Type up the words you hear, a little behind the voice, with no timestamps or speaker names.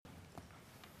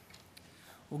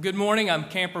Well, good morning. I'm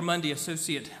Camper Mundy,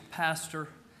 Associate Pastor.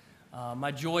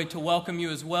 My joy to welcome you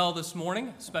as well this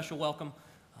morning. Special welcome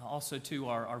also to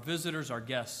our visitors, our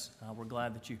guests. We're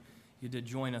glad that you did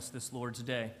join us this Lord's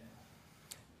Day.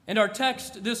 And our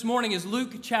text this morning is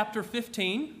Luke chapter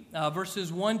 15,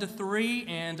 verses 1 to 3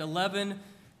 and 11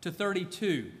 to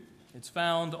 32. It's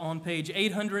found on page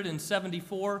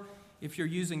 874 if you're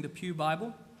using the Pew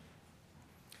Bible.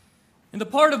 And the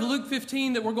part of Luke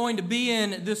 15 that we're going to be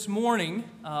in this morning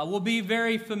will be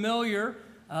very familiar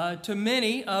to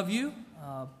many of you,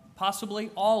 possibly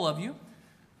all of you,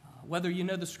 whether you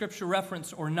know the scripture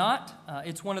reference or not.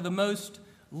 It's one of the most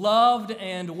loved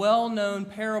and well-known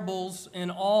parables in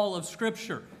all of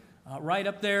Scripture, right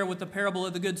up there with the parable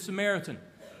of the Good Samaritan.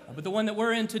 But the one that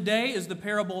we're in today is the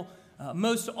parable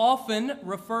most often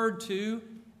referred to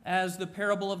as the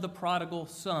parable of the prodigal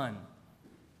son.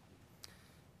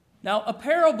 Now, a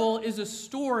parable is a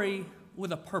story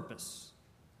with a purpose.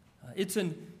 It's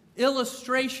an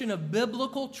illustration of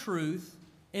biblical truth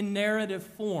in narrative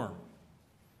form.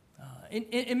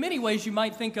 In many ways, you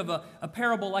might think of a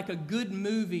parable like a good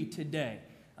movie today,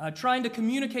 trying to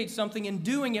communicate something and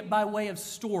doing it by way of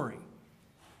story.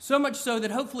 So much so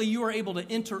that hopefully you are able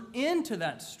to enter into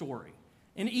that story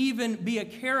and even be a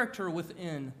character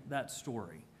within that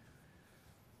story.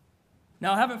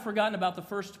 Now, I haven't forgotten about the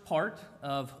first part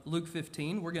of Luke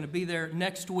 15. We're going to be there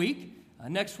next week.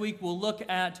 Next week, we'll look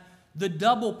at the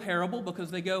double parable, because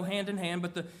they go hand in hand,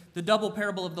 but the double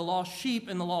parable of the lost sheep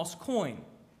and the lost coin.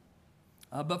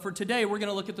 But for today, we're going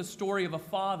to look at the story of a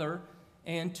father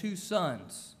and two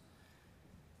sons.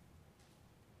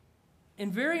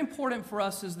 And very important for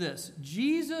us is this: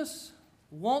 Jesus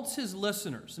wants his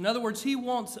listeners. In other words, he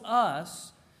wants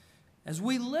us, as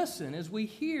we listen, as we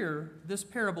hear this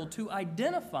parable, to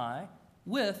identify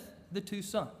with the two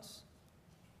sons,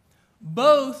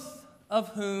 both of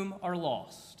whom are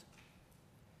lost.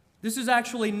 This is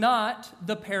actually not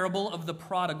the parable of the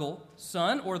prodigal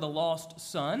son or the lost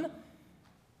son,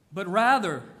 but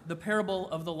rather the parable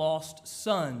of the lost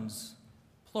sons,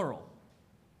 plural.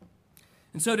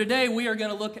 And so today we are going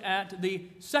to look at the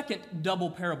second double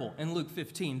parable in Luke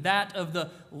 15, that of the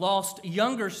lost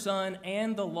younger son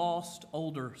and the lost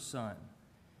older son.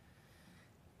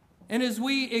 And as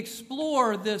we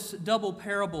explore this double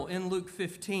parable in Luke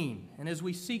 15, and as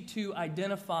we seek to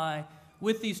identify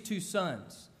with these two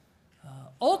sons,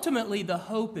 ultimately the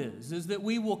hope is that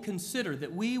we will consider,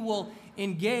 that we will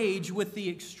engage with the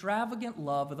extravagant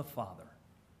love of the Father,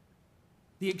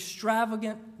 the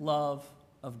extravagant love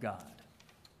of God.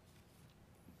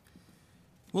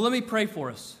 Well, let me pray for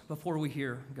us before we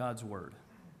hear God's word.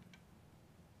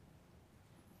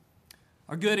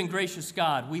 Our good and gracious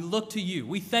God, we look to you.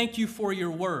 We thank you for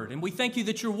your word, and we thank you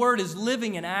that your word is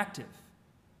living and active.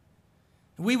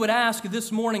 We would ask this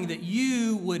morning that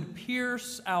you would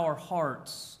pierce our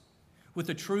hearts with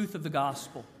the truth of the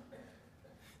gospel,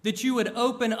 that you would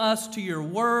open us to your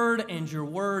word and your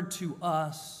word to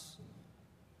us,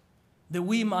 that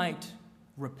we might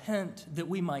repent, that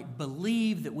we might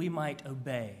believe, that we might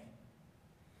obey.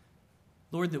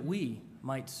 Lord, that we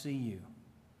might see you.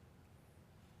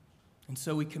 And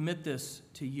so we commit this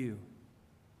to you.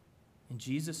 In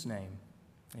Jesus' name,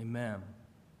 amen.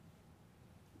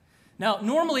 Now,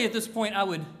 normally at this point, I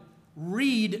would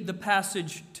read the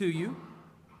passage to you.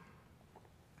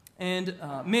 And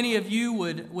many of you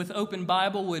would, with open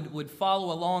Bible, would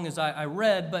follow along as I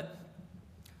read.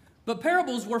 But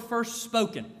parables were first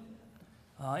spoken.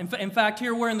 In fact,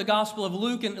 here we're in the Gospel of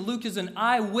Luke, and Luke is an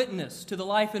eyewitness to the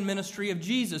life and ministry of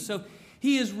Jesus. So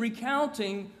he is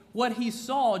recounting what he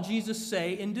saw Jesus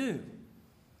say and do.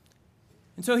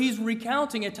 And so he's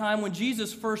recounting a time when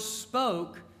Jesus first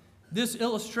spoke this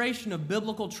illustration of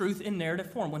biblical truth in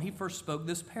narrative form, when he first spoke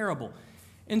this parable.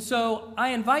 And so I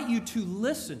invite you to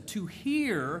listen, to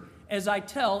hear as I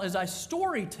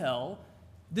story tell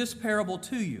this parable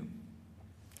to you.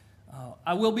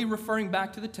 I will be referring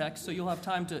back to the text, so you'll have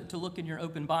time to look in your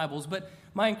open Bibles. But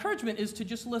my encouragement is to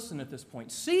just listen at this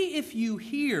point. See if you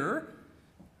hear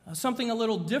something a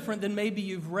little different than maybe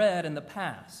you've read in the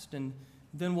past. And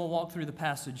then we'll walk through the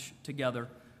passage together,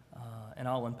 and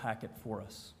I'll unpack it for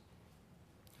us.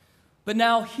 But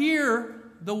now hear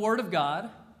the word of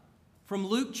God from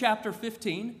Luke chapter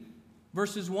 15,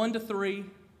 verses 1 to 3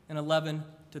 and 11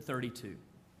 to 32.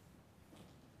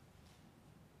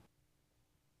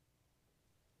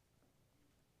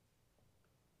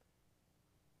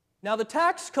 Now the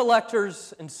tax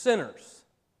collectors and sinners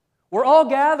were all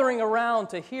gathering around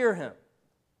to hear him.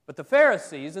 But the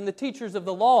Pharisees and the teachers of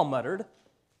the law muttered,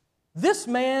 "This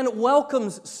man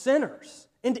welcomes sinners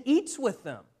and eats with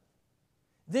them."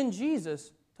 Then Jesus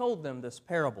told them this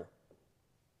parable.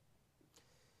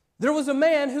 There was a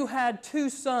man who had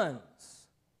 2 sons.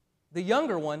 The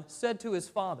younger one said to his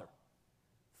father,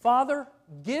 "Father,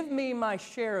 give me my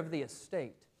share of the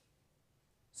estate."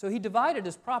 So he divided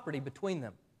his property between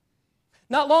them.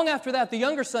 Not long after that, the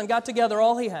younger son got together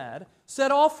all he had,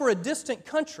 set off for a distant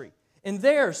country, and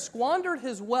there squandered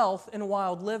his wealth in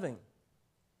wild living.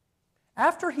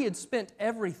 After he had spent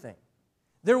everything,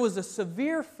 there was a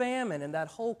severe famine in that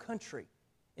whole country,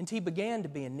 and he began to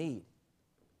be in need.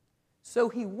 So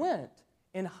he went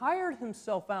and hired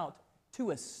himself out to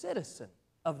a citizen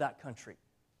of that country,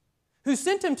 who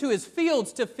sent him to his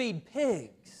fields to feed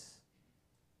pigs.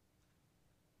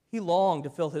 He longed to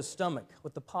fill his stomach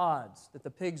with the pods that the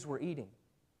pigs were eating,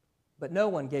 but no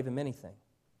one gave him anything.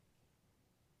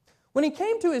 When he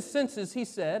came to his senses, he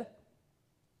said,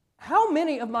 "How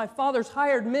many of my father's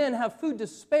hired men have food to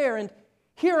spare, and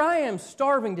here I am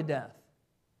starving to death?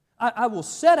 I will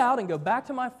set out and go back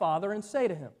to my father and say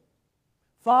to him,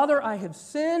 'Father, I have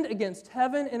sinned against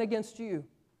heaven and against you.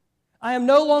 I am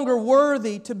no longer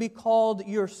worthy to be called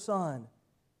your son.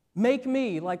 Make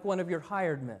me like one of your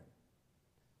hired men.'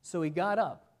 So he got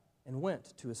up and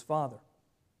went to his father.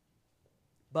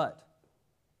 But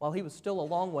while he was still a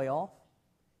long way off,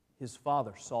 his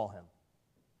father saw him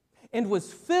and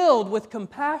was filled with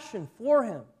compassion for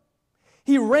him.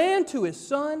 He ran to his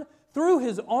son, threw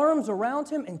his arms around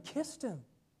him, and kissed him.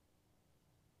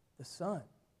 The son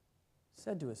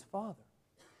said to his father,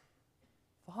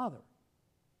 'Father,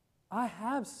 I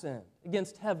have sinned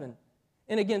against heaven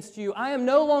and against you. I am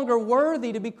no longer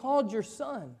worthy to be called your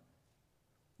son.'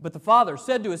 But the father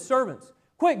said to his servants,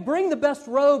 'Quick, bring the best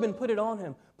robe and put it on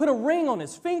him. Put a ring on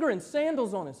his finger and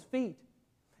sandals on his feet.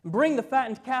 And bring the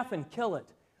fattened calf and kill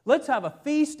it. Let's have a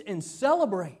feast and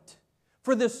celebrate.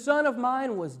 For this son of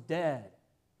mine was dead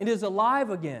and is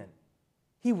alive again.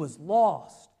 He was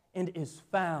lost and is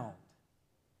found.'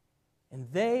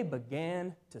 And they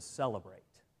began to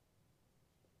celebrate."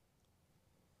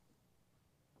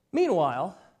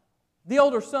 Meanwhile, the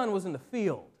older son was in the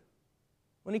field.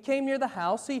 When he came near the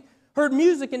house, he heard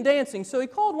music and dancing, so he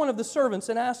called one of the servants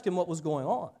and asked him what was going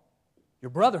on.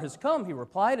 "Your brother has come," he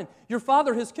replied, "and your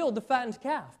father has killed the fattened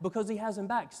calf because he has him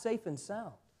back safe and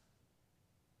sound."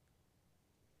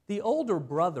 The older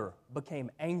brother became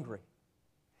angry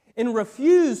and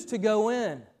refused to go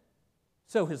in.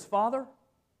 So his father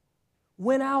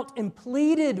went out and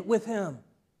pleaded with him.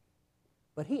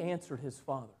 But he answered his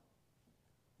father,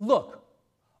 "Look,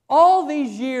 all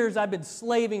these years I've been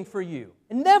slaving for you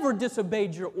and never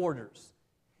disobeyed your orders.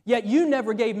 Yet you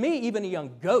never gave me even a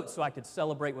young goat so I could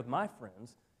celebrate with my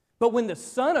friends. But when the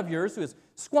son of yours who has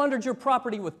squandered your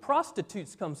property with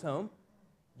prostitutes comes home,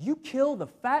 you kill the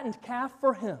fattened calf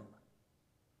for him."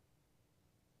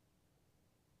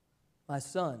 "My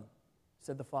son,"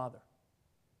 said the father,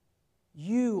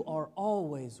 "you are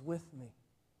always with me,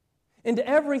 and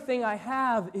everything I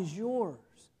have is yours.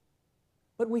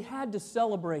 But we had to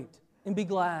celebrate and be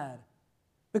glad,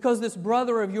 because this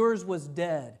brother of yours was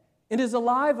dead and is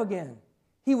alive again.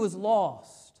 He was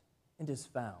lost and is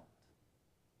found."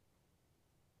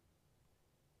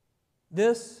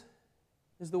 This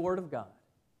is the word of God,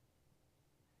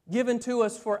 given to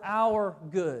us for our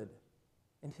good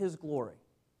and His glory.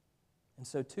 And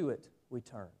so to it we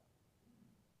turn.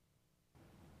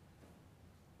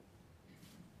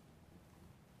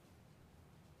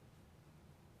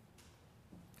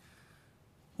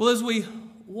 Well, as we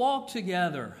walk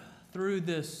together through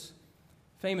this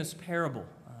famous parable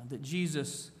that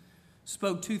Jesus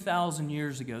spoke 2,000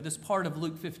 years ago, this part of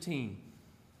Luke 15,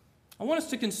 I want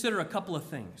us to consider a couple of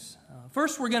things.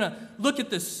 First, we're going to look at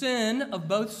the sin of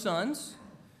both sons,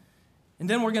 and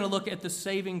then we're going to look at the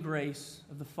saving grace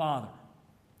of the Father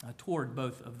toward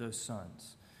both of those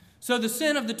sons. So the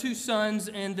sin of the 2 sons,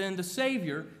 and then the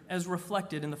Savior as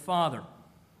reflected in the Father.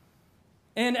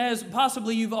 And as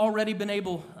possibly you've already been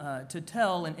able to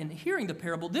tell in hearing the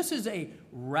parable, this is a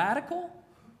radical,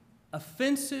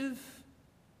 offensive,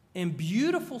 and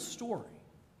beautiful story.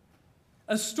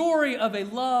 A story of a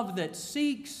love that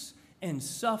seeks and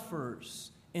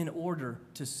suffers in order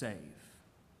to save.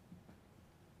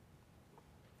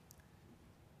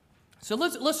 So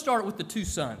let's start with the 2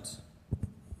 sons.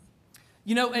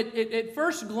 You know, at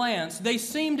first glance, they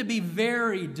seem to be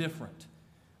very different.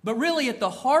 But really, at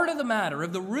the heart of the matter,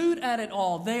 of the root at it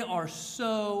all, they are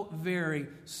so very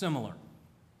similar.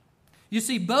 You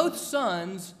see, both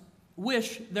sons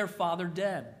wish their father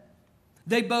dead.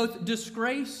 They both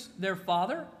disgrace their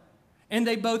father, and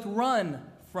they both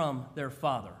run from their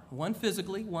father. One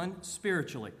physically, one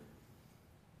spiritually.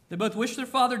 They both wish their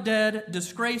father dead,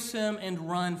 disgrace him, and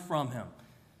run from him.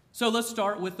 So let's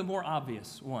start with the more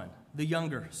obvious one, the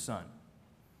younger son.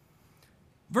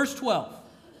 Verse 12,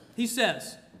 he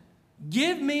says,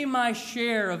 "Give me my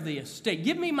share of the estate.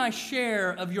 Give me my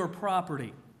share of your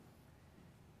property."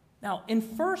 Now, in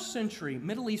first century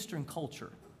Middle Eastern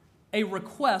culture, a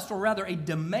request, or rather a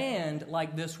demand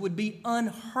like this would be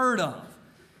unheard of.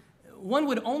 One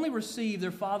would only receive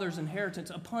their father's inheritance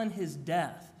upon his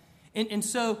death. And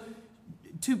so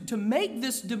to make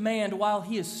this demand while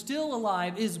he is still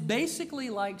alive is basically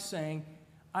like saying,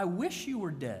 "I wish you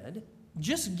were dead,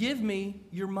 just give me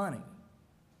your money."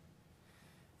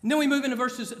 And then we move into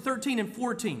verses 13 and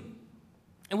 14,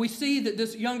 and we see that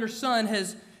this younger son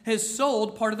has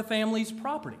sold part of the family's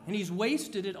property, and he's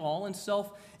wasted it all in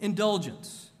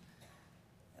self-indulgence.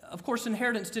 Of course,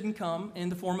 inheritance didn't come in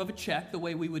the form of a check the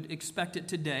way we would expect it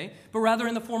today, but rather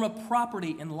in the form of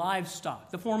property and livestock,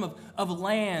 the form of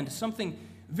land, something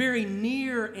very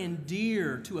near and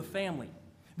dear to a family,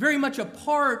 very much a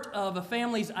part of a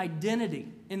family's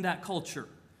identity in that culture.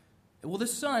 Well,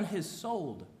 this son has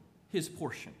sold his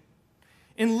portion.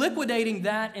 In liquidating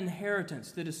that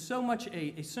inheritance that is so much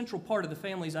a central part of the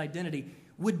family's identity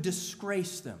would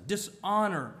disgrace them,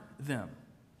 dishonor them.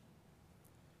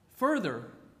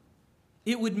 Further,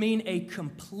 it would mean a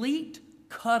complete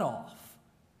cutoff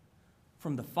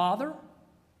from the father,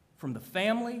 from the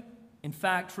family, in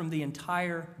fact, from the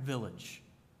entire village.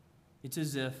 It's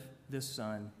as if this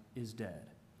son is dead.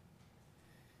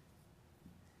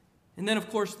 And then, of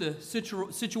course, the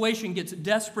situation gets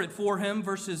desperate for him.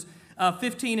 Verses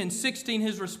 15 and 16,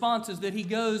 his response is that he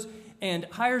goes and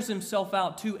hires himself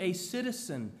out to a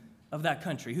citizen of that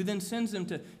country, who then sends him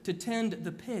to tend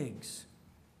the pigs.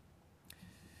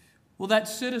 Well, that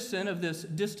citizen of this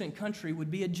distant country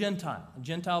would be a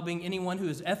Gentile being anyone who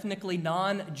is ethnically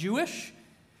non-Jewish,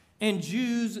 and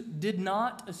Jews did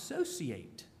not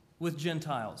associate with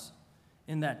Gentiles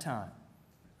in that time.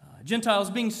 Gentiles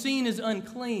being seen as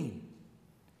unclean.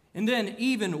 And then,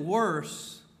 even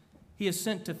worse, he is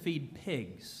sent to feed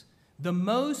pigs, the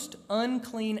most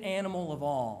unclean animal of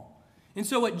all. And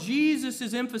so what Jesus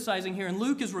is emphasizing here, and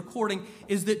Luke is recording,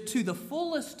 is that to the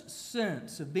fullest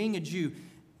sense of being a Jew,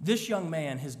 this young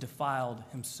man has defiled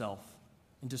himself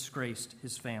and disgraced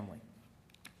his family.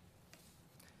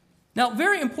 Now,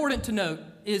 very important to note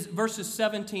is verses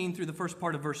 17 through the first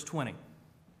part of verse 20.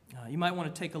 You might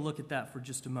want to take a look at that for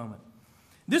just a moment.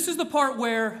 This is the part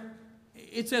where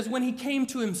it says, when he came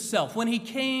to himself, when he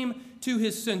came to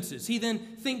his senses, he then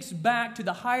thinks back to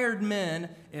the hired men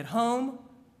at home,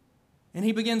 and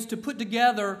he begins to put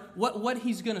together what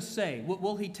he's going to say.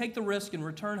 Will he take the risk and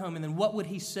return home, and then what would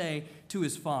he say to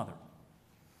his father?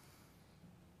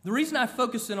 The reason I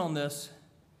focus in on this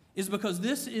is because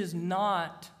this is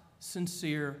not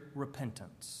sincere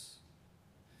repentance,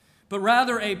 but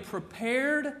rather a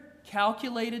prepared,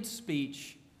 calculated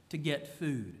speech to get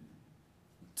food.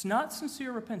 It's not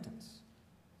sincere repentance.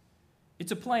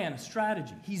 It's a plan, a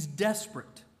strategy. He's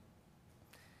desperate.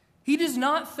 He does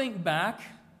not think back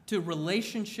to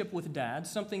relationship with dad,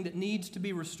 something that needs to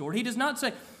be restored. He does not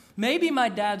say, maybe my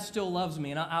dad still loves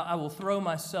me and I will throw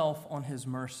myself on his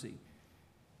mercy.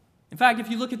 In fact, if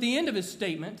you look at the end of his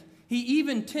statement, he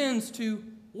even tends to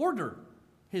order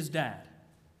his dad.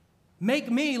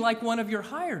 Make me like one of your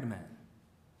hired men.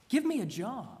 Give me a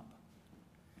job.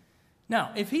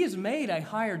 Now, if he is made a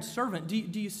hired servant, do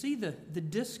you see the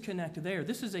disconnect there?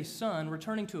 This is a son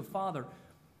returning to a father,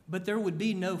 but there would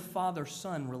be no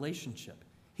father-son relationship.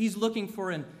 He's looking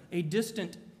for a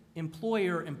distant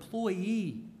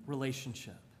employer-employee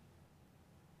relationship.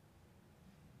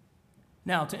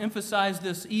 Now, to emphasize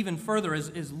this even further,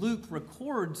 as Luke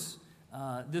records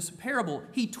this parable,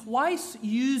 he twice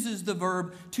uses the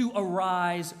verb to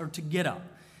arise or to get up.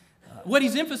 What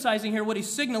he's emphasizing here, what he's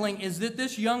signaling, is that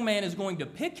this young man is going to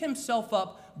pick himself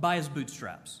up by his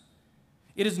bootstraps.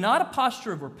 It is not a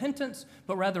posture of repentance,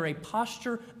 but rather a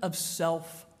posture of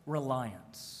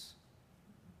self-reliance.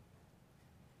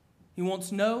 He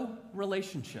wants no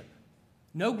relationship,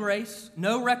 no grace,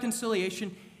 no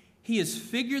reconciliation. He has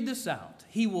figured this out.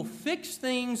 He will fix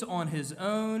things on his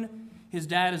own. His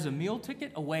dad is a meal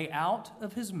ticket, a way out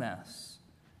of his mess.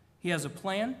 He has a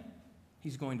plan.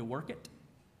 He's going to work it.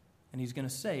 And he's going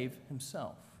to save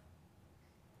himself.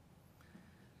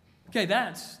 Okay,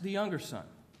 that's the younger son.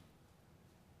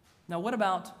 Now, what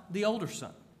about the older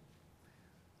son?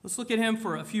 Let's look at him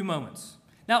for a few moments.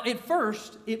 Now, at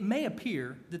first, it may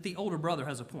appear that the older brother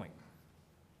has a point.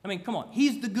 I mean, come on,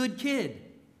 he's the good kid.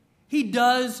 He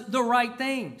does the right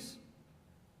things.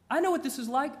 I know what this is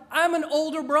like. I'm an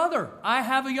older brother. I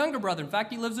have a younger brother. In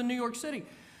fact, he lives in New York City.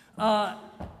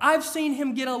 I've seen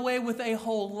him get away with a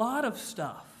whole lot of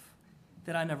stuff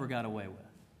that I never got away with.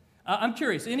 I'm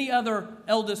curious, any other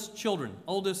eldest children,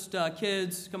 oldest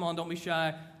kids? Come on, don't be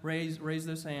shy. Raise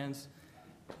those hands.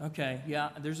 Okay, yeah,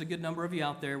 there's a good number of you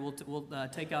out there. We'll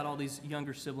take out all these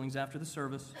younger siblings after the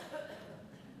service.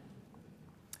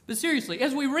 But seriously,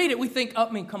 as we read it, we think,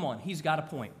 come on, he's got a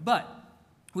point. But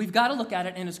we've got to look at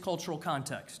it in its cultural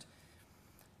context.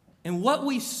 And what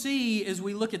we see as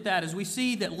we look at that is we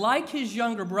see that like his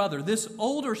younger brother, this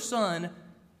older son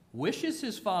wishes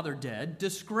his father dead,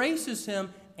 disgraces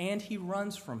him, and he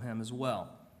runs from him as well.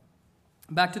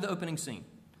 Back to the opening scene,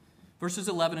 verses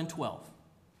 11 and 12.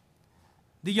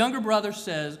 The younger brother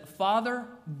says, "Father,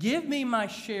 give me my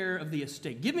share of the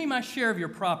estate. Give me my share of your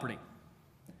property."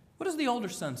 What does the older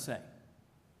son say?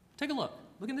 Take a look.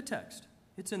 Look in the text.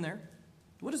 It's in there.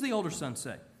 What does the older son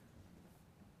say?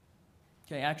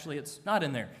 Okay, actually, it's not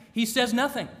in there. He says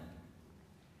nothing.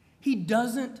 He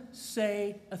doesn't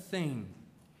say a thing.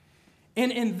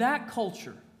 And in that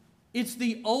culture, it's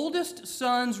the oldest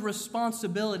son's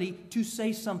responsibility to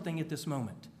say something at this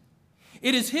moment.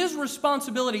 It is his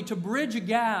responsibility to bridge a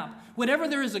gap. Whenever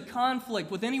there is a conflict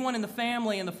with anyone in the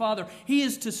family and the father, he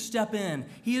is to step in.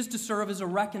 He is to serve as a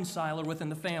reconciler within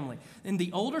the family. And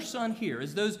the older son here,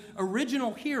 as those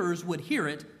original hearers would hear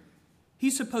it,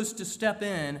 he's supposed to step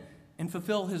in and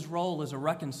fulfill his role as a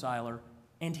reconciler,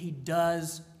 and he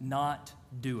does not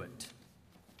do it.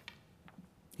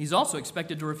 He's also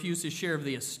expected to refuse his share of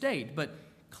the estate, but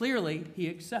clearly he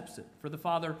accepts it, for the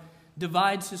father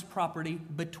divides his property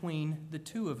between the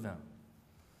two of them.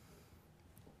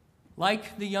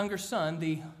 Like the younger son,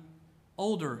 the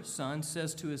older son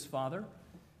says to his father,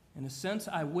 in a sense,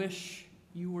 "I wish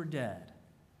you were dead."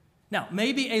 Now,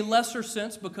 maybe a lesser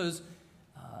sense because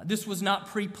this was not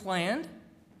pre-planned.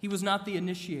 He was not the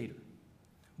initiator.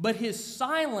 But his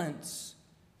silence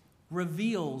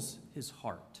reveals his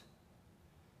heart.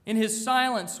 In his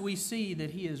silence, we see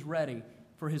that he is ready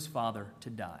for his father to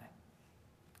die.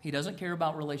 He doesn't care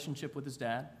about relationship with his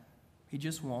dad. He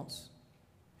just wants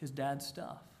his dad's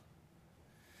stuff.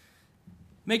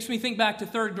 Makes me think back to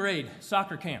third grade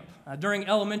soccer camp. During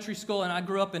elementary school, and I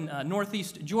grew up in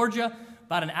northeast Georgia,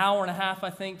 about an hour and a half, I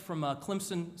think, from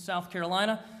Clemson, South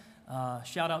Carolina.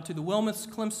 Shout out to the Wilmoths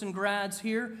Clemson grads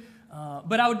here.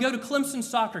 But I would go to Clemson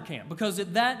soccer camp because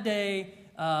at that day,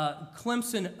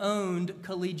 Clemson owned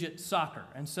collegiate soccer.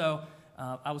 And so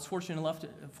I was fortunate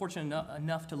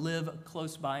enough to live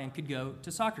close by and could go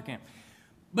to soccer camp.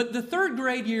 But the third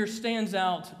grade year stands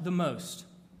out the most.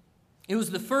 It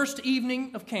was the first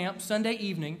evening of camp, Sunday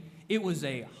evening. It was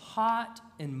a hot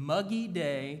and muggy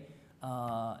day,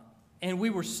 and we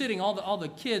were sitting, all the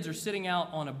kids are sitting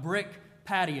out on a brick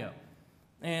patio.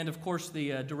 And, of course,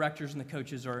 the directors and the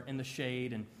coaches are in the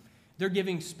shade, and they're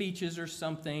giving speeches or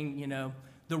something,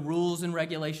 the rules and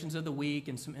regulations of the week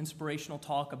and some inspirational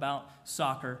talk about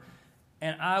soccer.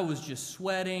 And I was just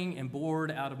sweating and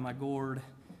bored out of my gourd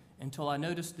until I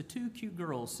noticed the two cute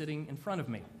girls sitting in front of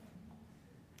me.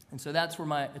 And so that's where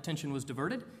my attention was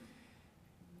diverted.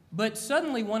 But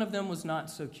suddenly one of them was not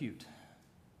so cute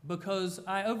because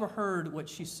I overheard what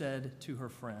she said to her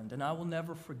friend, and I will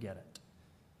never forget it.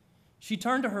 She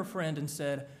turned to her friend and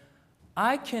said,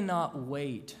 "I cannot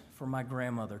wait for my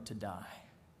grandmother to die."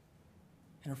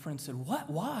 And her friend said, "What?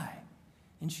 Why?"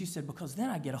 And she said, "Because then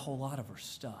I get a whole lot of her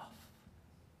stuff."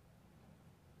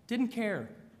 Didn't care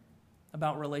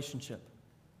about relationship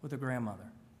with her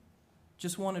grandmother.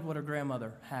 Just wanted what her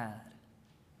grandmother had.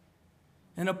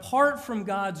 And apart from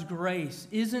God's grace,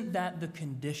 isn't that the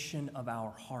condition of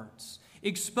our hearts?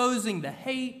 Exposing the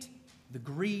hate, the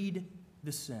greed,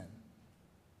 the sin.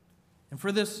 And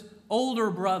for this older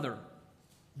brother,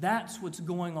 that's what's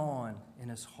going on in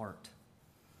his heart.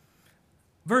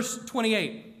 Verse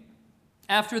 28,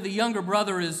 after the younger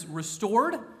brother is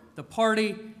restored, the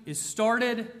party is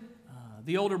started.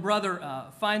 The older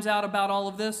brother finds out about all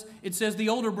of this. It says the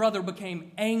older brother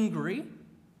became angry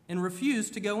and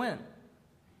refused to go in.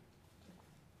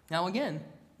 Now again,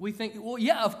 we think, well,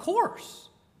 yeah, of course.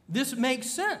 This makes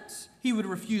sense. He would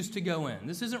refuse to go in.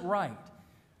 This isn't right.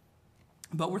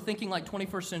 But we're thinking like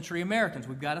 21st century Americans.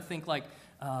 We've got to think like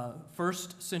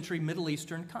first century Middle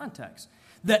Eastern context.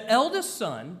 The eldest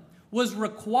son was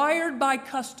required by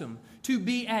custom to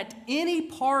be at any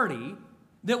party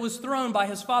that was thrown by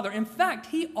his father. In fact,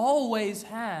 he always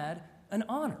had an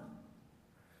honor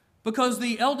because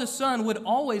the eldest son would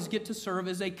always get to serve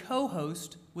as a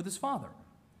co-host with his father.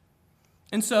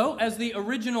 And so, as the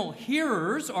original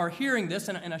hearers are hearing this,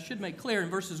 and I should make clear in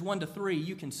verses 1 to 3,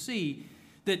 you can see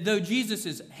that though Jesus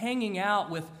is hanging out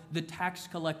with the tax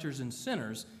collectors and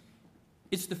sinners,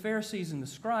 it's the Pharisees and the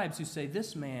scribes who say,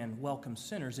 "This man welcomes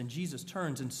sinners," and Jesus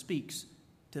turns and speaks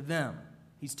to them.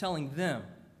 He's telling them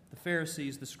the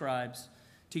Pharisees, the scribes,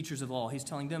 teachers of the law. He's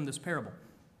telling them this parable.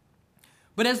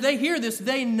 But as they hear this,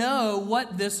 they know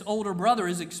what this older brother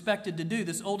is expected to do.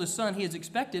 This oldest son, he is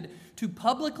expected to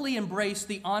publicly embrace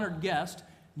the honored guest,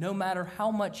 no matter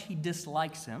how much he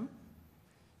dislikes him.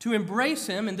 To embrace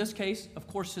him, in this case, of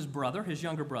course, his brother, his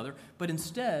younger brother, but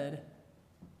instead,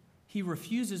 he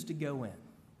refuses to go in.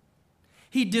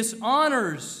 He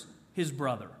dishonors his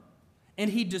brother,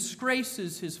 and he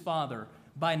disgraces his father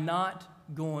by not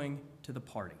going to the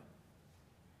party.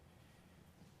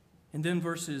 And then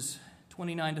verses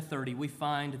 29 to 30, we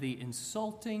find the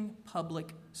insulting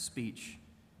public speech,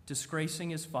 disgracing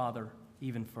his father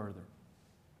even further.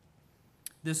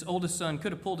 This oldest son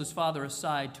could have pulled his father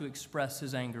aside to express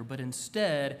his anger, but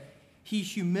instead, he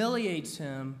humiliates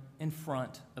him in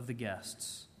front of the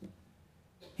guests.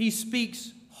 He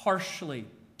speaks harshly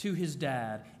to his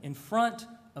dad in front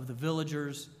of the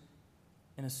villagers.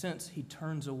 In a sense, he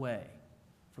turns away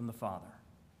from the father.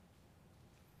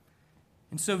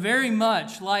 And so very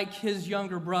much like his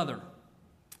younger brother,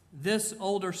 this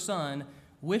older son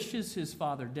wishes his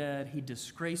father dead, he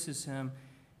disgraces him,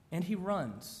 and he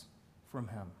runs from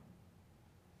him.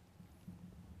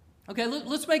 Okay,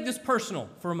 let's make this personal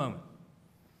for a moment.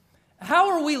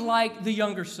 How are we like the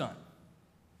younger son?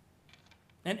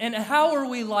 And how are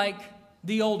we like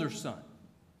the older son?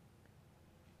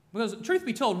 Because truth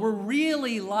be told, we're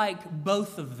really like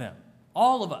both of them.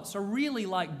 All of us are really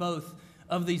like both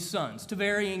of these sons to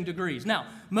varying degrees. Now,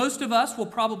 most of us will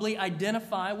probably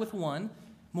identify with one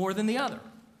more than the other.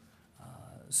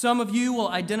 Some of you will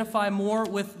identify more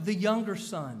with the younger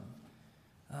son.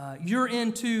 You're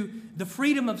into the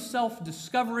freedom of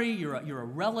self-discovery. You're a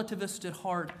relativist at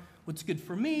heart. What's good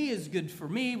for me is good for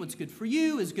me. What's good for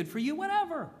you is good for you.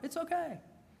 Whatever. It's okay.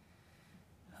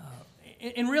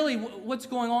 And really, what's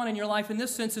going on in your life in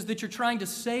this sense is that you're trying to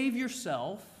save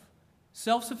yourself,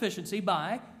 self-sufficiency,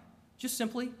 by just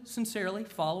simply, sincerely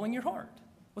following your heart.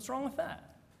 What's wrong with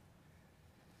that?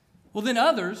 Well, then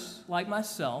others, like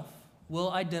myself, will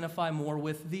identify more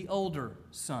with the older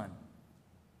son.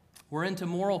 We're into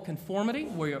moral conformity.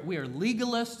 We are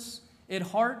legalists at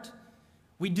heart.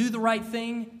 We do the right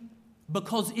thing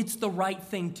because it's the right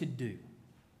thing to do.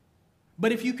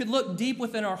 But if you could look deep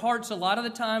within our hearts, a lot of the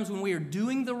times when we are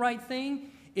doing the right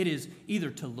thing, it is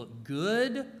either to look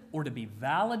good or to be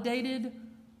validated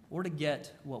or to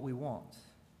get what we want.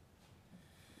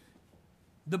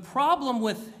 The problem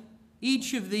with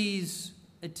each of these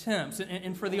attempts,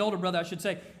 and for the older brother, I should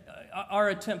say, our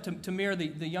attempt to mirror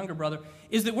the younger brother,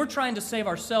 is that we're trying to save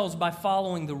ourselves by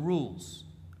following the rules,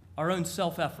 our own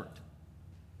self-effort.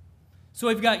 So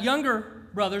we've got younger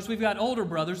brothers, we've got older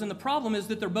brothers, and the problem is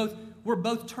that we're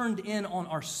both turned in on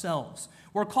ourselves.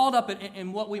 We're caught up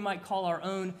in what we might call our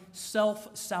own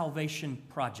self-salvation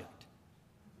project.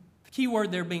 The key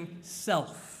word there being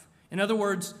self. In other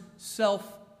words,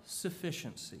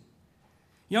 self-sufficiency.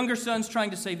 Younger sons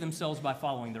trying to save themselves by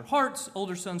following their hearts.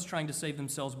 Older sons trying to save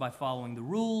themselves by following the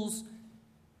rules.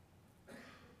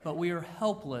 But we are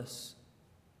helpless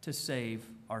to save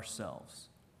ourselves.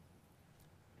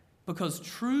 Because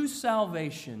true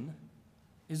salvation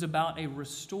is about a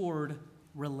restored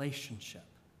relationship.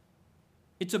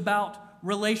 It's about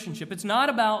relationship. It's not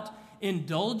about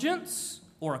indulgence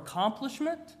or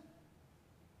accomplishment.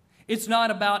 It's not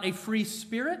about a free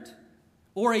spirit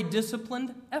or a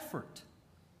disciplined effort.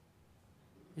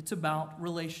 It's about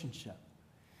relationship.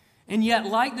 And yet,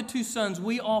 like the two sons,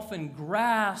 we often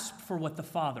grasp for what the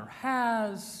Father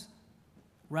has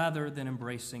rather than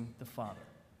embracing the Father.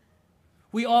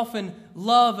 We often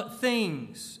love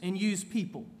things and use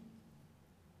people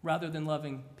rather than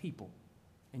loving people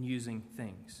and using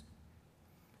things.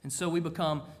 And so we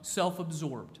become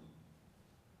self-absorbed,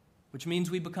 which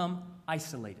means we become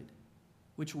isolated,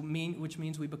 which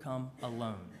means we become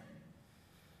alone.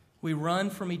 We run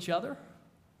from each other.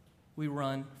 We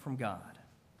run from God.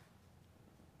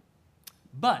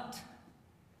 But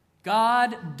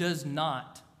God does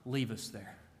not leave us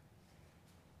there.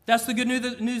 That's the good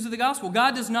news of the gospel.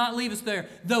 God does not leave us there.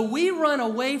 Though we run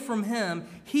away from Him,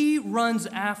 He runs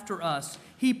after us.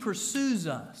 He pursues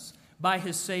us by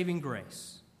His saving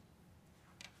grace.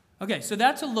 Okay, so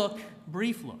that's a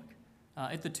brief look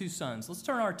at the two sons. Let's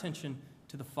turn our attention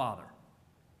to the Father.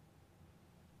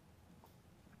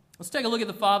 Let's take a look at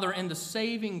the Father and the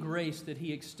saving grace that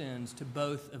He extends to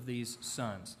both of these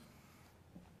sons.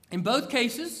 In both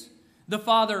cases, the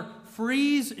Father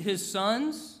frees His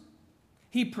sons.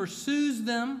 He pursues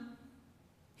them,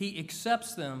 He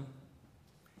accepts them,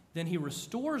 then He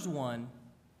restores one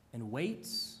and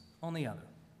waits on the other.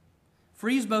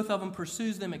 Frees both of them,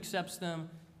 pursues them, accepts them,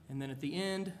 and then at the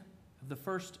end of the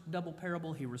first double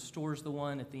parable. He restores the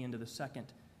one at the end of the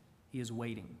second. He is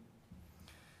waiting.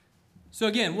 So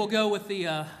again, we'll go with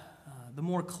the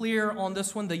more clear on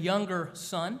this one, the younger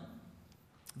son,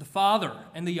 the father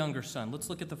and the younger son. Let's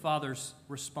look at the father's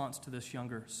response to this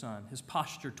younger son, his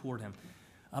posture toward him.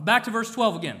 Back to verse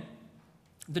 12 again.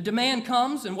 The demand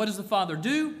comes, and what does the father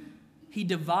do? He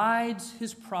divides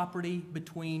his property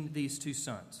between these two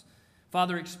sons.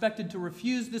 Father expected to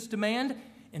refuse this demand.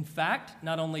 In fact,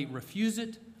 not only refuse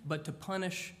it, but to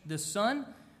punish this son,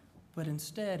 but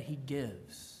instead he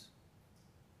gives.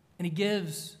 And he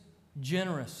gives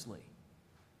generously.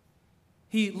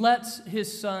 He lets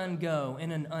his son go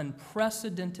in an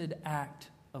unprecedented act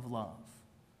of love.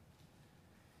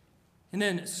 And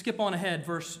then skip on ahead,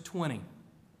 verse 20.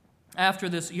 After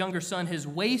this younger son has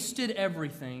wasted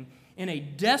everything, in a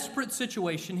desperate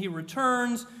situation, he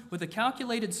returns with a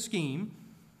calculated scheme.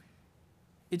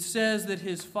 It says that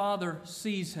his father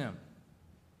sees him.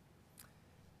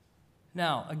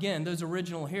 Now, again, those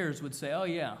original hearers would say, oh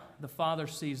yeah, the father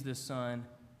sees this son.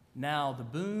 Now the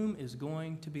boom is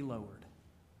going to be lowered.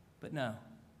 But no,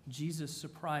 Jesus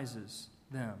surprises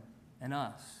them and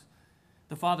us.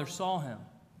 The father saw him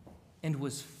and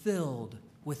was filled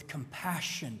with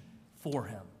compassion for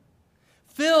him.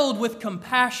 Filled with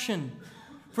compassion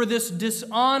for this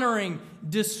dishonoring,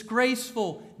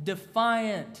 disgraceful,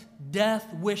 defiant,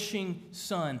 death-wishing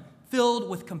son. Filled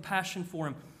with compassion for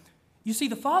him. You see,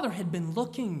 the father had been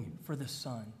looking for the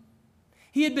son.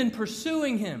 He had been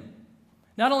pursuing him,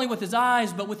 not only with his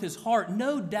eyes, but with his heart,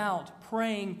 no doubt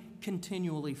praying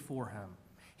continually for him.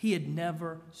 He had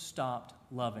never stopped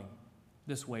loving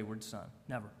this wayward son.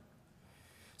 Never.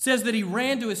 It says that he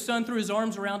ran to his son, threw his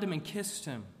arms around him, and kissed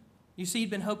him. You see, he'd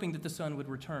been hoping that the son would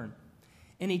return.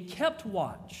 And he kept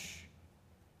watch,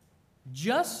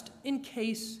 just in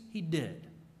case he did.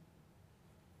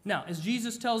 Now, as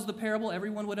Jesus tells the parable,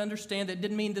 everyone would understand that it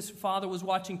didn't mean this father was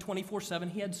watching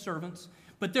 24/7. He had servants.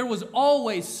 But there was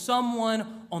always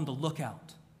someone on the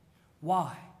lookout.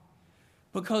 Why?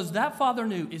 Because that father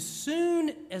knew as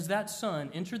soon as that son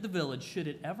entered the village, should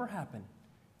it ever happen,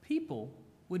 people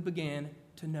would begin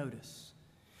to notice.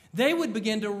 They would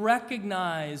begin to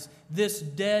recognize this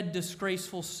dead,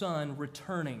 disgraceful son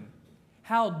returning.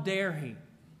 How dare he?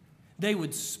 They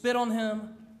would spit on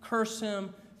him, curse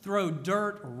him, throw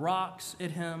dirt, rocks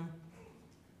at him.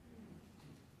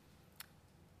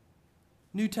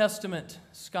 New Testament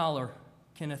scholar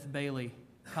Kenneth Bailey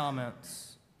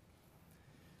comments,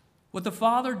 what the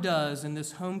father does in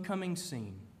this homecoming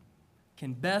scene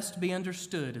can best be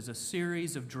understood as a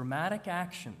series of dramatic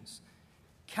actions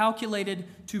calculated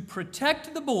to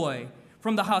protect the boy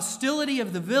from the hostility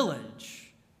of the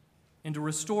village and to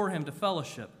restore him to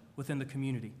fellowship within the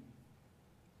community.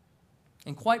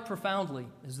 And quite profoundly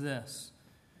is this.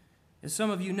 As some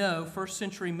of you know, first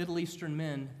century Middle Eastern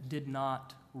men did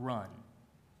not run.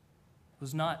 It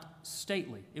was not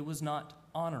stately. It was not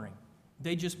honoring.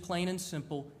 They just plain and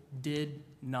simple did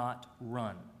not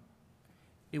run.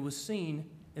 It was seen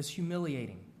as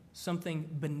humiliating,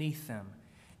 something beneath them.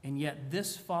 And yet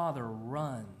this father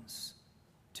runs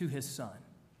to his son.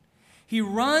 He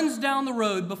runs down the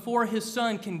road before his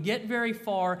son can get very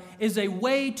far as a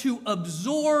way to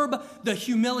absorb the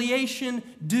humiliation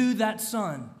due that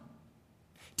son.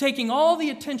 Taking all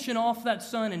the attention off that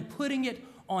son and putting it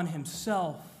on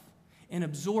himself and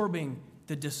absorbing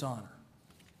the dishonor.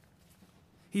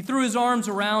 He threw his arms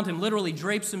around him, literally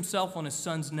drapes himself on his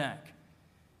son's neck.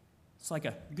 It's like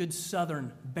a good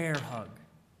southern bear hug.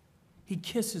 He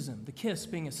kisses him, the kiss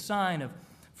being a sign of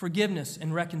forgiveness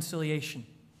and reconciliation.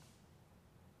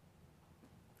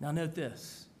 Now note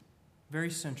this, very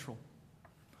central.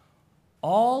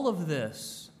 All of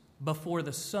this before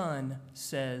the son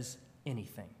says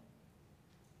anything.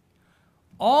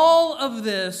 All of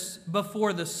this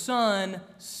before the son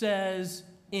says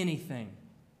anything.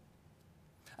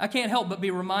 I can't help but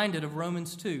be reminded of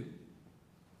Romans 2.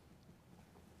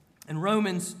 In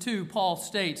Romans 2, Paul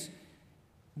states,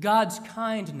 God's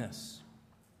kindness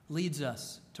leads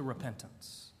us to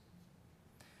repentance.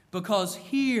 Because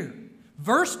here,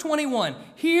 verse 21,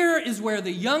 here is where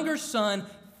the younger son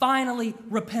finally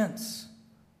repents.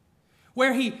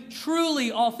 Where he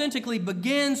truly, authentically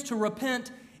begins to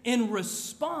repent in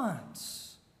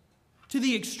response to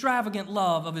the extravagant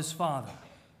love of his father.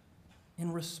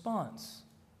 In response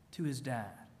to his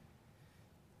dad.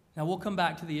 Now, we'll come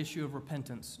back to the issue of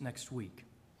repentance next week.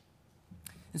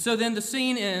 And so then the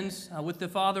scene ends with the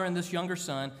father and this younger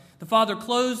son. The father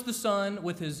clothes the son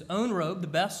with his own robe, the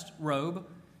best robe.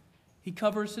 He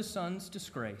covers his son's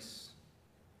disgrace.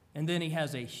 And then he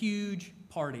has a huge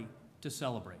party to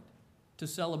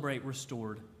celebrate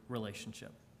restored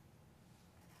relationship.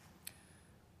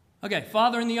 Okay,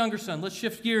 father and the younger son. Let's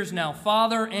shift gears now.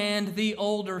 Father and the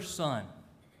older son.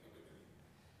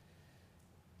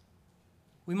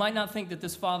 We might not think that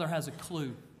this father has a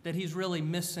clue, that he's really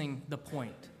missing the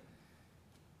point.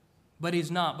 But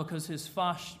he's not, because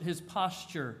his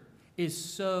posture is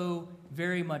so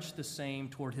very much the same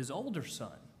toward his older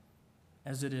son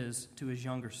as it is to his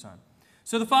younger son.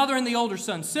 So the father and the older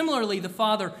son. Similarly, the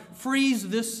father frees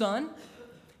this son.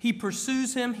 He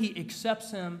pursues him. He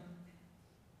accepts him.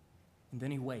 And then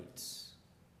he waits.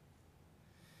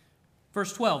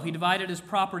 Verse 12, he divided his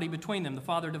property between them. The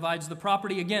father divides the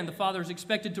property. Again, the father is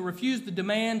expected to refuse the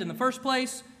demand in the first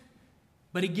place,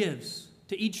 but he gives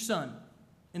to each son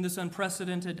in this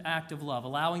unprecedented act of love,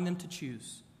 allowing them to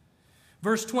choose.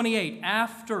 Verse 28,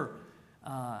 after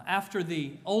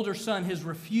the older son has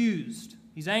refused,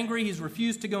 he's angry, he's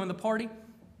refused to go in the party,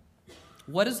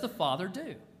 what does the father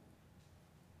do?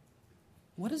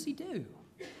 What does he do?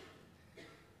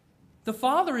 The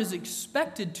father is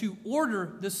expected to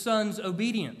order the son's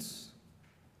obedience.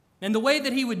 And the way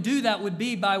that he would do that would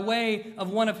be by way of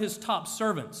one of his top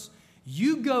servants.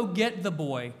 You go get the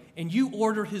boy and you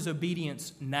order his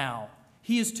obedience now.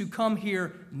 He is to come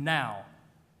here now.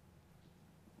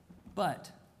 But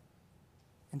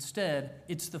instead,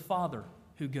 it's the father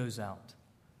who goes out.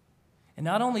 And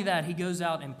not only that, he goes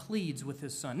out and pleads with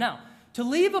his son. Now, to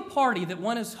leave a party that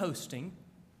one is hosting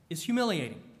is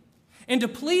humiliating. And to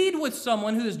plead with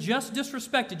someone who has just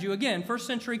disrespected you, again, first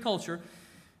century culture,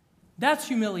 that's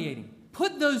humiliating.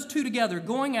 Put those two together,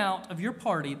 going out of your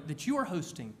party that you are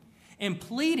hosting and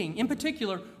pleading, in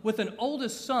particular, with an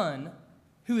oldest son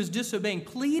who is disobeying,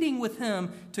 pleading with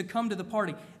him to come to the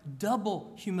party.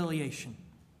 Double humiliation.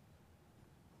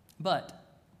 But,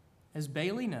 as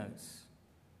Bailey knows,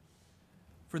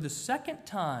 for the second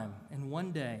time in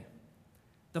one day,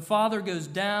 the father goes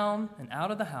down and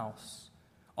out of the house,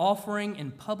 offering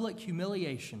in public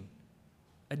humiliation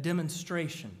a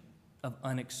demonstration of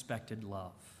unexpected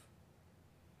love.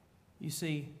 You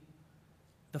see,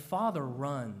 the father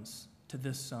runs to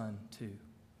this son too.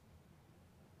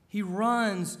 He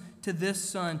runs to this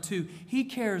son too. He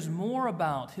cares more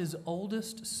about his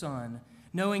oldest son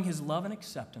knowing his love and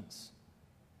acceptance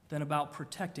than about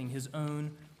protecting his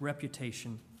own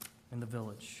reputation in the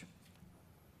village.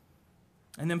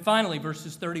 And then finally,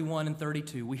 verses 31 and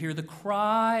 32, we hear the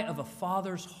cry of a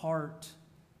father's heart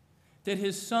that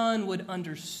his son would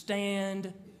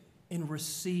understand and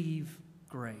receive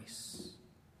grace.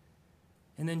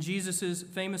 And then Jesus'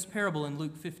 famous parable in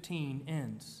Luke 15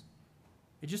 ends.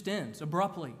 It just ends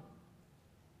abruptly.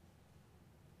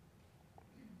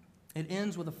 It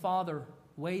ends with a father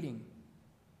waiting.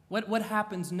 What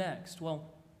happens next?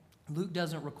 Well, Luke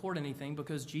doesn't record anything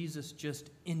because Jesus just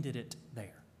ended it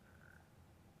there.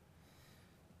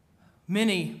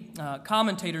 Many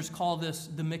commentators call this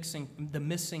the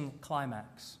missing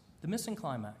climax. The missing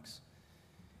climax.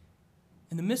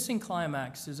 And the missing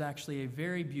climax is actually a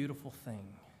very beautiful thing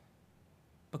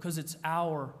because it's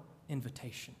our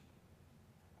invitation.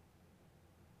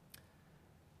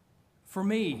 For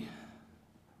me,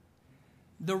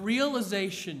 the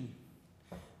realization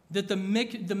that the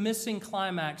missing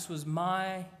climax was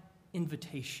my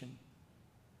invitation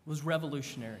was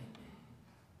revolutionary.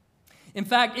 In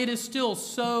fact, it is still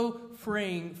so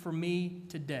freeing for me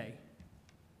today.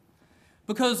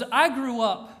 Because I grew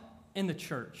up in the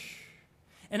church,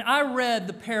 and I read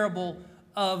the parable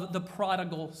of the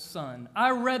prodigal son.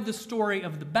 I read the story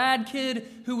of the bad kid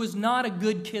who was not a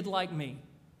good kid like me.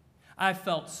 I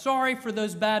felt sorry for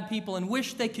those bad people and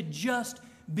wished they could just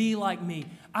be like me.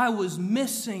 I was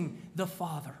missing the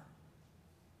Father.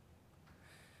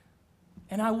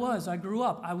 And I grew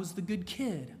up. I was the good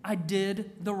kid. I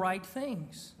did the right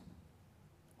things.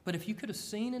 But if you could have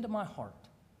seen into my heart,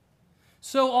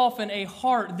 so often a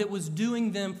heart that was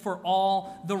doing them for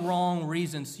all the wrong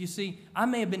reasons. You see, I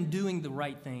may have been doing the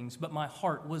right things, but my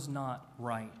heart was not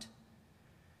right.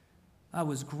 I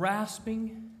was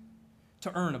grasping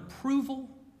to earn approval.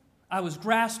 I was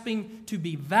grasping to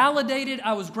be validated.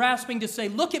 I was grasping to say,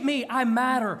 look at me, I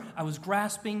matter. I was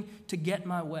grasping to get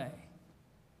my way.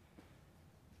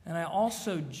 And I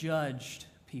also judged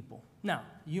people. Now,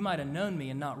 you might have known me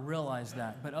and not realized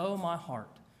that, but oh, my heart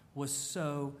was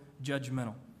so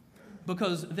judgmental.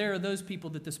 Because there are those people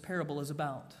that this parable is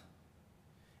about.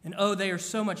 And oh, they are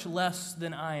so much less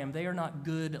than I am. They are not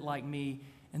good like me.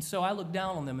 And so I look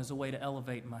down on them as a way to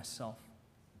elevate myself.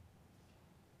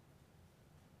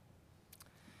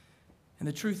 And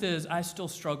the truth is, I still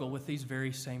struggle with these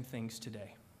very same things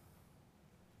today.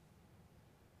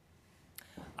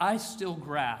 I still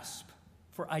grasp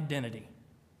for identity.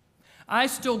 I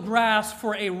still grasp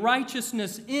for a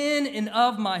righteousness in and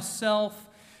of myself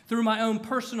through my own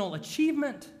personal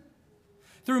achievement,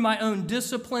 through my own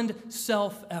disciplined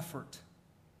self-effort.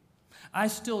 I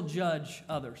still judge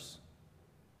others.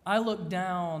 I look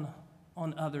down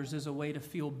on others as a way to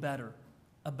feel better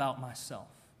about myself.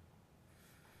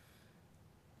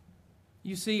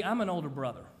 You see, I'm an older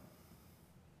brother.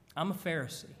 I'm a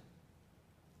Pharisee.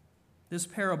 This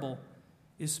parable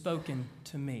is spoken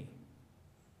to me.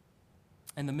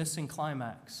 And the missing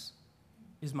climax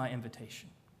is my invitation.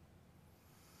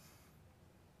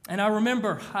 And I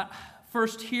remember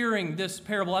first hearing this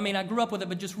parable. I grew up with it,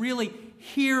 but just really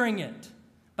hearing it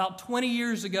about 20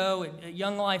 years ago at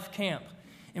Young Life Camp.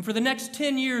 And for the next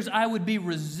 10 years, I would be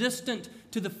resistant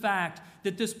to the fact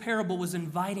that this parable was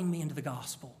inviting me into the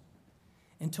gospel.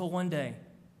 Until one day,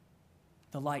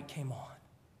 the light came on.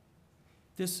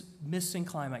 This missing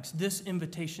climax, this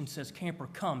invitation says, camper,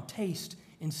 come, taste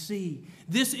and see.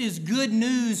 This is good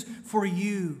news for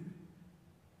you.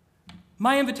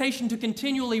 My invitation to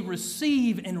continually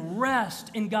receive and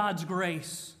rest in God's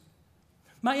grace.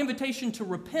 My invitation to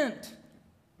repent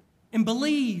and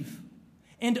believe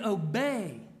and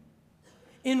obey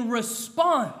in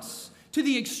response to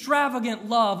the extravagant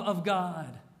love of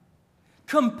God.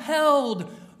 Compelled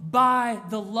by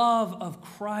the love of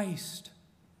Christ.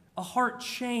 A heart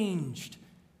changed,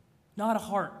 not a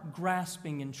heart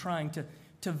grasping and trying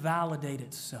to validate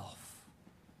itself.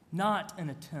 Not an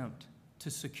attempt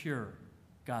to secure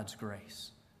God's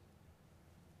grace.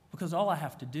 Because all I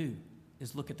have to do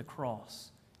is look at the cross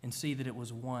and see that it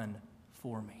was won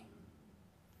for me.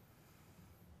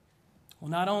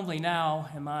 Well, not only now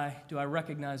do I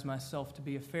recognize myself to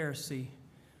be a Pharisee,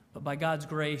 but by God's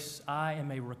grace, I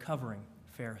am a recovering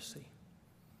Pharisee.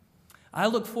 I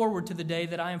look forward to the day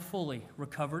that I am fully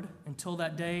recovered. Until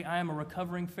that day, I am a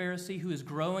recovering Pharisee who is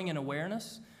growing in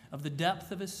awareness of the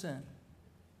depth of his sin,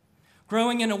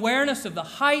 growing in awareness of the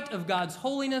height of God's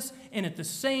holiness, and at the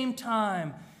same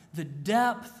time, the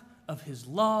depth of his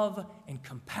love and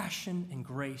compassion and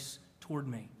grace toward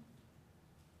me.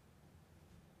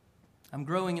 I'm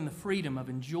growing in the freedom of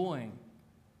enjoying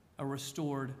a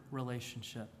restored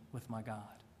relationship with my God.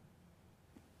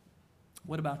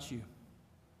 What about you?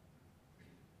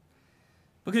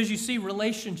 Because you see,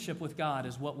 relationship with God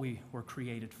is what we were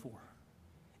created for.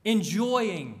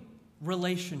 Enjoying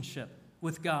relationship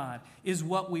with God is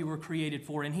what we were created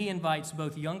for. And He invites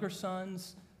both younger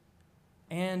sons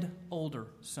and older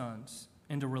sons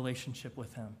into relationship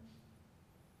with Him.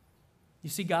 You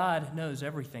see, God knows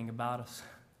everything about us.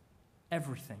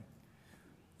 Everything.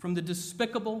 From the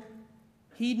despicable,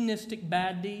 hedonistic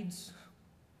bad deeds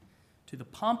to the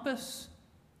pompous,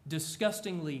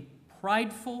 disgustingly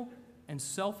prideful, and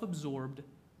self-absorbed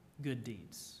good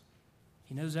deeds.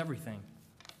 He knows everything,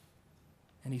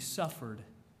 and He suffered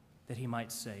that He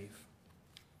might save.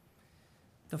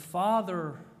 The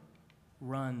Father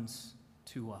runs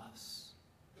to us.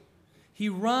 He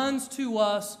runs to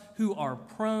us who are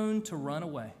prone to run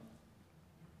away.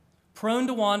 Prone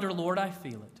to wander, Lord, I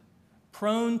feel it.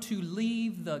 Prone to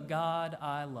leave the God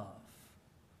I love.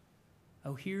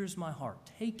 Oh, here's my heart.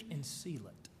 Take and seal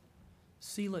it.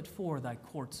 Seal it for thy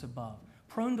courts above.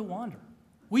 Prone to wander.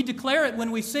 We declare it when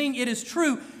we sing, it is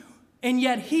true, and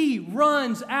yet He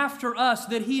runs after us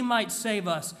that He might save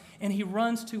us, and He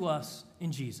runs to us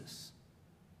in Jesus.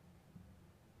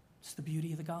 It's the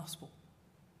beauty of the gospel.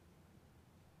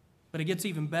 But it gets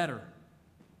even better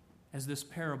as this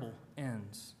parable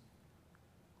ends.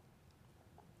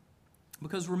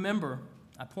 Because remember,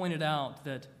 I pointed out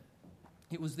that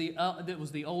it was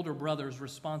the older brother's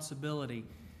responsibility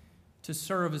to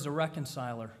serve as a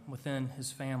reconciler within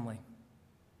his family.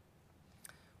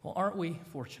 Well, aren't we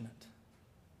fortunate?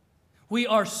 We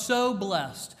are so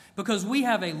blessed because we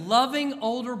have a loving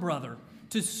older brother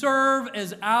to serve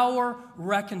as our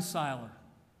reconciler,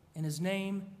 and His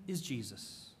name is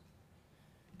Jesus.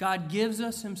 God gives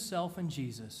us Himself in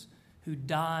Jesus, who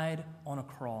died on a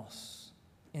cross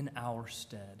in our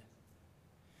stead,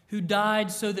 who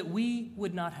died so that we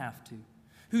would not have to,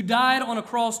 who died on a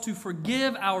cross to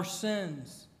forgive our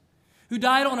sins, who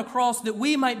died on a cross that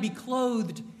we might be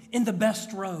clothed in the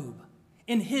best robe,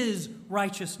 in His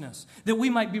righteousness, that we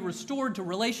might be restored to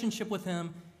relationship with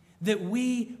Him, that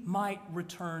we might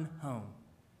return home.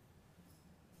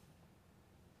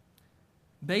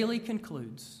 Bailey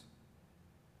concludes,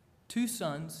 2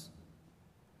 sons,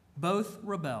 both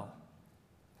rebel,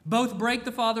 both break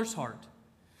the father's heart,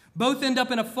 both end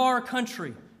up in a far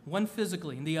country, one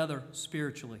physically and the other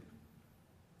spiritually.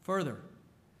 Further,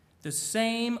 the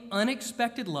same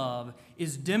unexpected love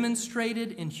is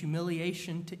demonstrated in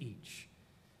humiliation to each.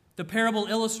 The parable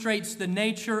illustrates the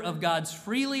nature of God's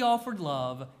freely offered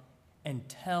love and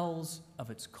tells of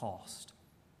its cost.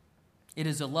 It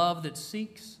is a love that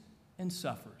seeks and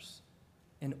suffers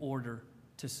in order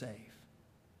to save.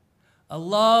 A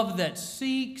love that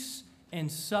seeks and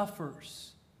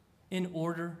suffers in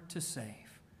order to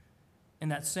save.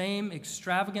 And that same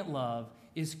extravagant love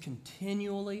is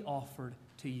continually offered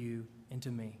to you and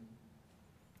to me.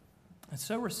 And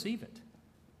so receive it.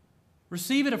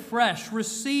 Receive it afresh.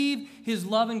 Receive His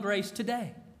love and grace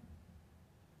today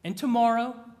and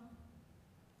tomorrow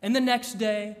and the next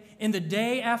day and the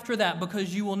day after that,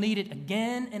 because you will need it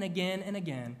again and again and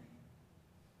again.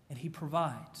 And He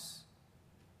provides.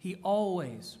 He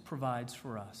always provides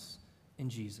for us in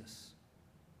Jesus.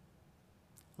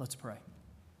 Let's pray.